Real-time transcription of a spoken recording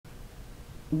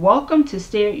Welcome to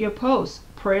Stay at Your Post,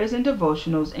 prayers and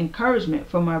devotionals, encouragement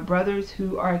for my brothers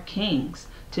who are kings.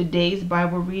 Today's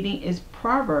Bible reading is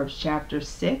Proverbs chapter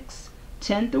 6,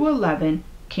 10 through 11,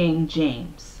 King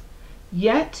James.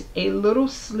 Yet a little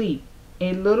sleep,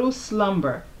 a little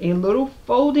slumber, a little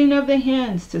folding of the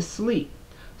hands to sleep,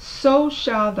 so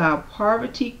shall thy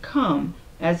poverty come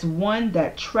as one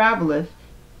that travelleth,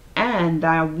 and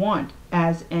thy want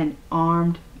as an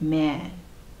armed man.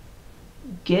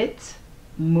 Get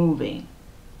moving.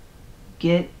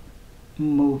 Get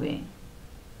moving.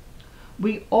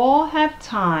 We all have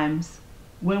times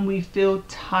when we feel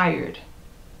tired,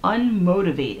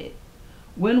 unmotivated,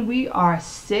 when we are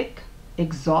sick,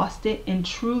 exhausted, and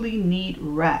truly need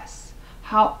rest.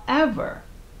 However,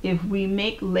 if we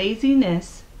make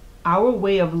laziness our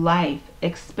way of life,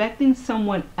 expecting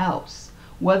someone else,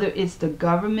 whether it's the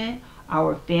government,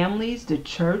 our families, the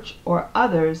church, or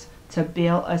others, to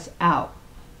bail us out,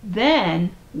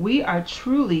 then we are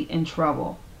truly in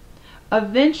trouble.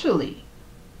 Eventually,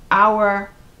 our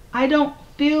 "I don't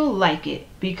feel like it"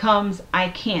 becomes "I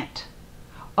can't."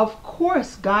 Of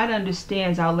course, God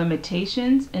understands our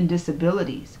limitations and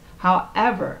disabilities.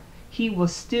 However, He will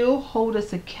still hold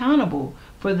us accountable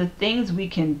for the things we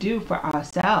can do for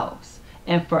ourselves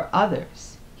and for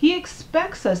others. He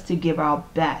expects us to give our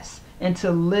best and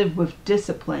to live with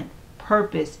discipline,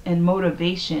 purpose, and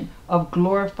motivation of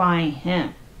glorifying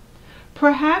Him.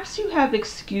 Perhaps you have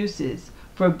excuses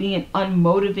for being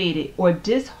unmotivated or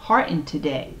disheartened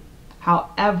today.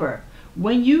 However,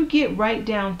 when you get right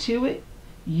down to it,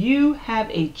 you have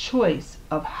a choice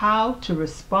of how to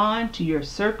respond to your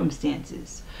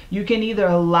circumstances. You can either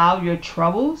allow your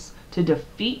troubles to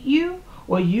defeat you,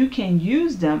 or you can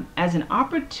use them as an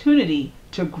opportunity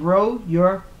to grow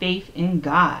your faith in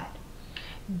God.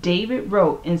 David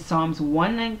wrote in Psalms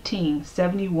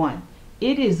 119:71,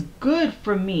 "It is good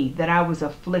for me that I was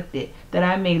afflicted, that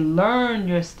I may learn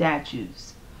your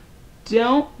statutes."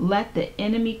 Don't let the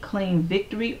enemy claim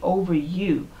victory over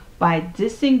you by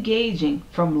disengaging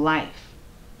from life.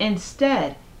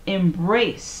 Instead,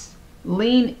 embrace,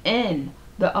 lean in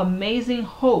the amazing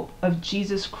hope of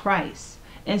Jesus Christ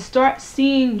and start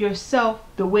seeing yourself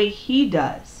the way He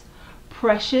does: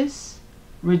 precious,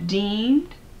 redeemed,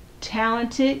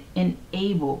 talented, and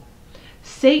able.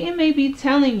 Satan may be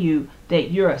telling you that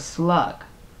you're a slug,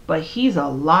 but he's a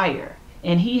liar,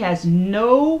 and he has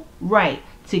no right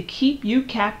to keep you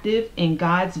captive in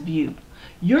God's view.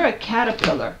 You're a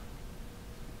caterpillar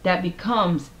that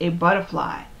becomes a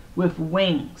butterfly with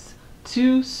wings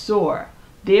to soar.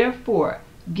 Therefore,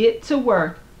 get to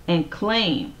work and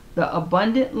claim the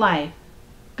abundant life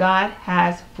God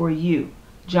has for you.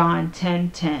 John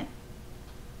 10:10.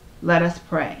 Let us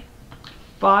pray.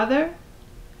 Father,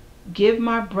 give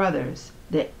my brothers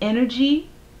the energy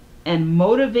and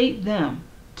motivate them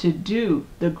to do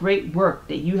the great work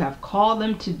that you have called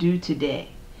them to do today.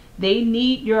 They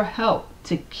need your help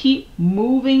to keep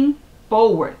moving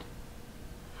forward.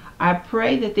 I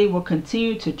pray that they will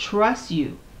continue to trust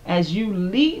you as you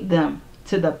lead them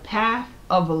to the path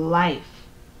of life.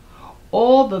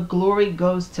 All the glory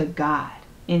goes to God.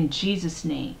 In Jesus'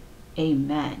 name,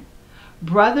 amen.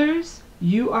 Brothers,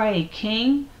 you are a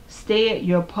king. Stay at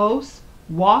your post.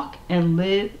 Walk and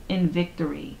live in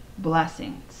victory.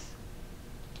 Blessings.